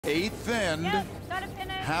Eighth end,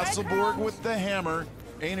 Hasselborg with the hammer,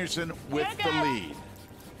 Einarson with the lead.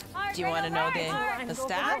 Do you want to know the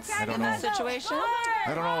stats? I don't in know. This situation?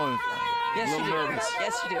 I don't know. Yes, a little you do. nervous.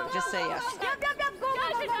 Yes, you do. Just say yes.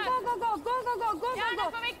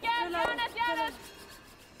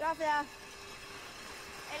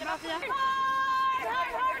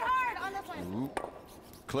 Ooh.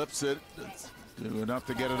 Clips it. Do enough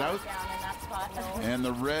to get it out. And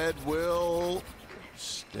the red will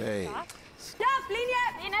stay. Stopp, linje!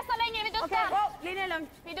 Vi är nästan länge, vi duttar. Okej, linje är lugn.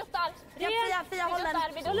 Vi duttar. Fia, håll den.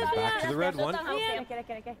 Back to the red one.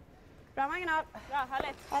 Räcker. Bra marginal. Bra,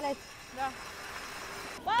 härligt. Bra.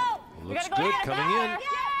 Wow! Looks good coming in.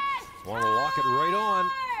 Want to lock it right on.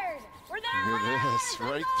 We're there. Look at this,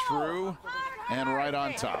 right through and right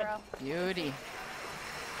on top. Beauty.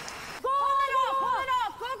 Hold it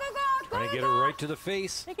off. Go. Trying to get it right to the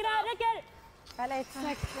face. Räcker. Härligt.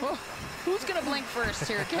 Oh, who's going to blink first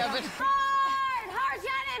here, Kevin? Hard,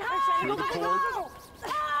 Shannon, Through the cord.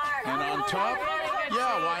 And on top,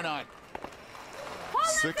 yeah, why not?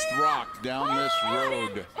 Sixth rock down this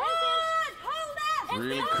road. Hold it.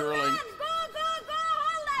 Really curling. Go.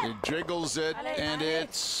 It jiggles it, and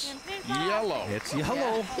it's yellow. It's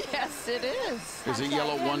yellow. Yes, it is. Is it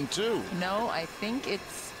yellow 1-2? No, I think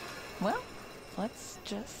it's, well, let's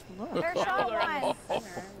just look.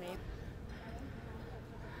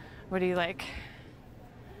 What do you like?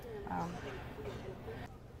 I'm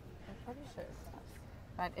pretty sure it's us.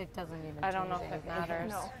 But it doesn't even I don't know change if it anything. matters.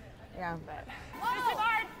 No. Yeah, but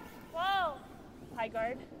Whoa. High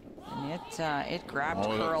guard. And it grabbed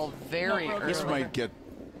Oh, Pearl very early. This might get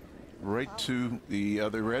right to the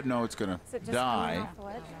other red. No, it's going to die.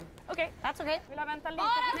 Okej, that's okay. Vill jag vänta lite?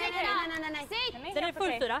 Nej. Den är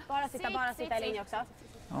full fyra. Bara sitta i linje också.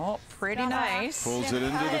 Oh, pretty nice. Pulls it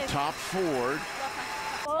into the top forward.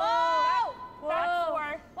 Whoa! Back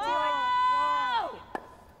four. Whoa!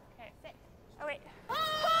 Okay. Oh, wait.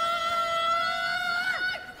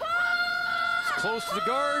 It's close to the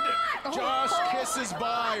guard. Just kisses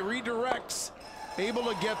by, redirects. Able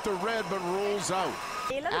to get the red, but rolls out.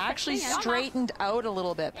 Actually straightened out a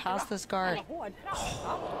little bit past this guard.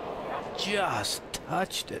 Just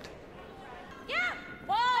touched it. Yeah!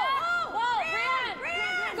 Whoa! Brian!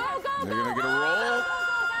 Go! They're going to get a roll.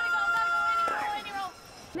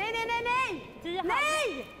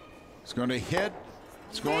 Nej! It's going to hit.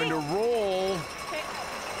 It's going to roll.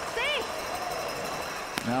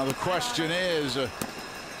 Now the question is, I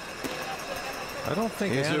don't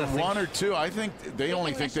think is it Anna one or two? I think they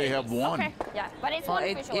only think they have one. Okay, yeah, but it's Well,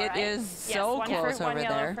 one for sure, it right? is so Yes, close one over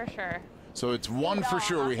yellow there. for sure. So it's one for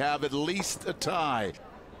sure. We have at least a tie.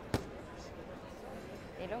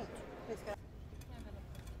 they don't.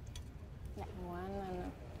 One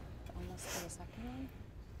and almost for the second one.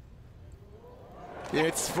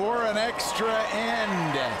 It's for an extra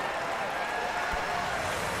end.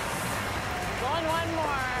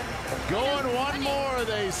 Going one more,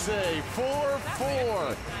 they say.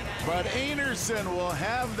 4-4. But Einarson will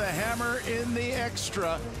have the hammer in the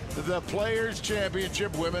extra, the Players'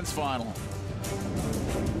 Championship Women's Final.